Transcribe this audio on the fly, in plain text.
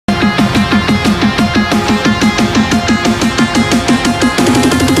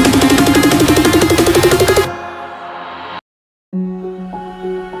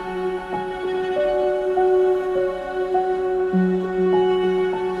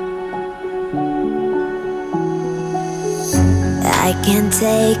I can't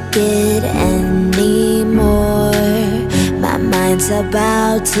take it anymore. My mind's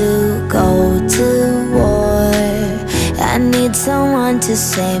about to go to war. I need someone to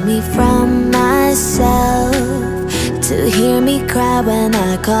save me from myself, to hear me cry when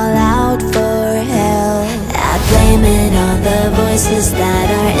I call out for help. I blame it on the voices that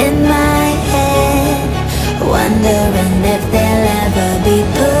are in my head, wondering if they'll ever be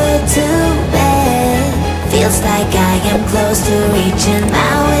put to bed. Feels like I am close to reaching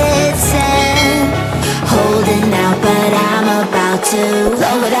my wit's end, holding out but I'm about to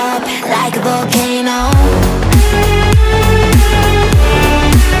blow it up like a volcano.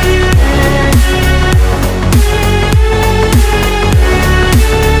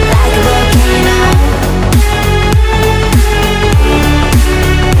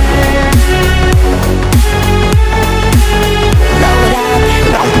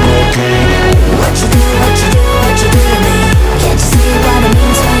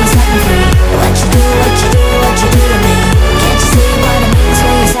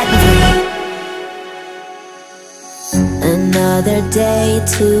 Another day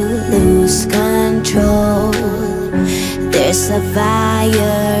to lose control. There's a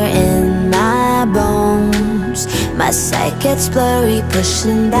fire in my bones. My sight gets blurry,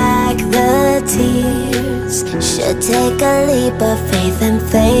 pushing back the tears. Should take a leap of faith and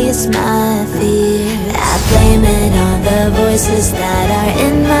face my fear. I blame it on the voices that are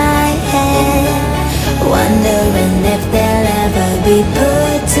in my head, wondering if they'll ever be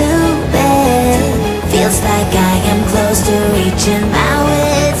put to bed. Feels like I am close to reaching my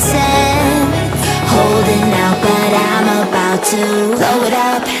wit's end, holding out but I'm about to blow it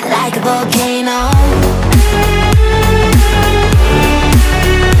up like a volcano.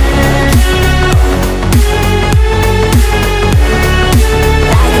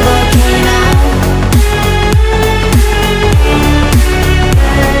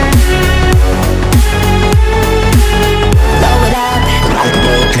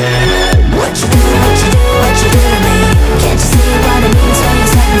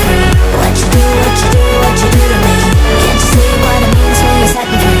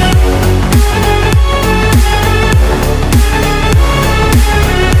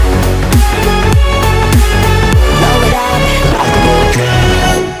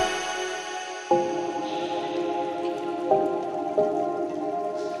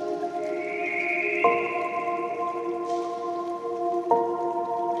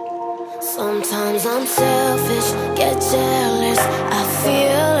 Sometimes I'm selfish, get jealous, I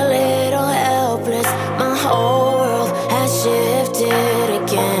feel a little helpless. My whole world has shifted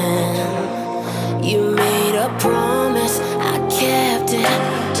again. You made a promise, I kept it.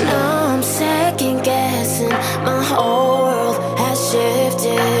 Now I'm second guessing. My whole world has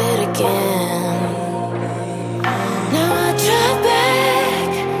shifted again. Now I drive back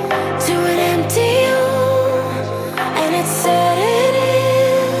to an empty home, and it's setting in.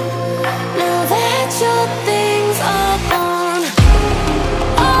 Now that your things are gone,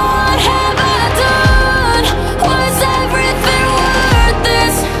 what have I done? Was everything worth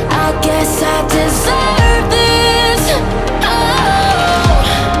this? I guess I deserve this.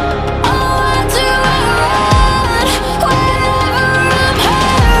 Why do I run whenever I'm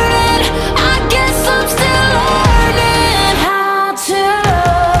hurting? I guess I'm still learning how to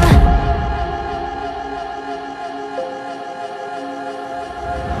love.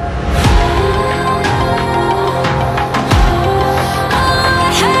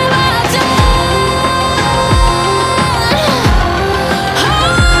 What have I done?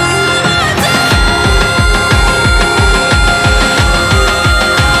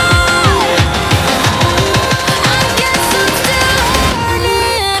 I guess I'm still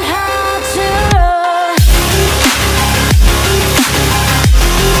learning how to love.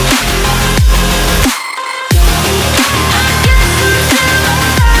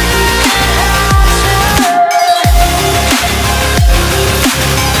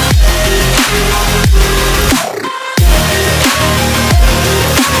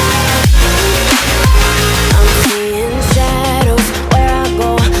 I'm seeing shadows where I go.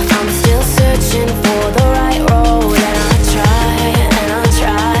 I'm still searching for the right road, and I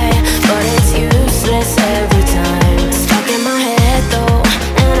try, but it's useless every time. Stuck in my head though,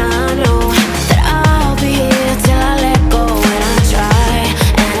 and I know that I'll be here till I let go. And I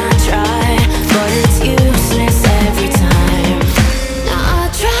try, but it's useless every time. Now I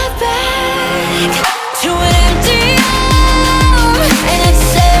drive back to an empty home, and it's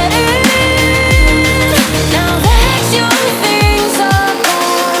setting in. Now that your things are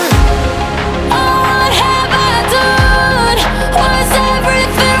gone, what have I done? Was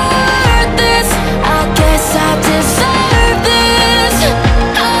everything worth this? I guess I deserve this.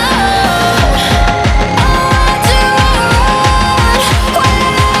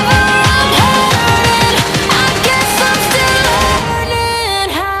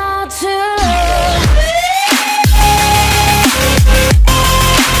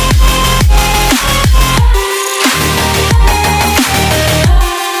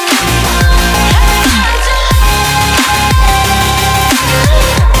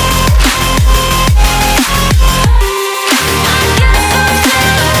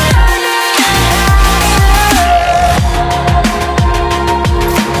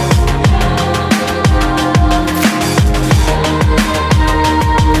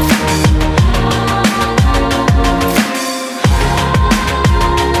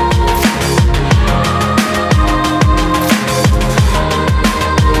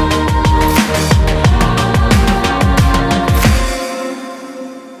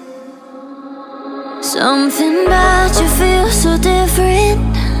 Something about you feels so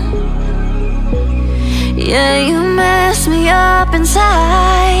different. Yeah, you mess me up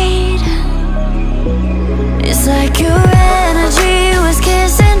inside. It's like your energy was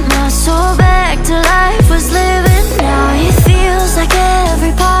kissing my soul back to life, was living. Now it feels like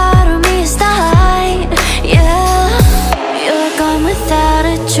every part of me is died. Yeah, you're gone without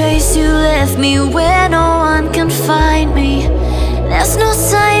a trace. You left me where no one can find me. There's no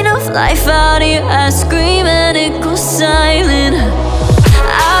sign of life out here. I scream and it goes silent.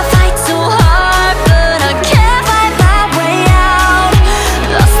 I fight so hard, but I can't find my way out.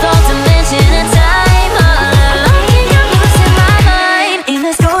 Lost all dimension and time. All alone in your voice in my mind. And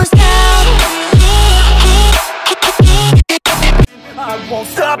this goes down. I won't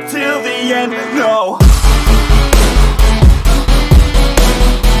stop till the end, no.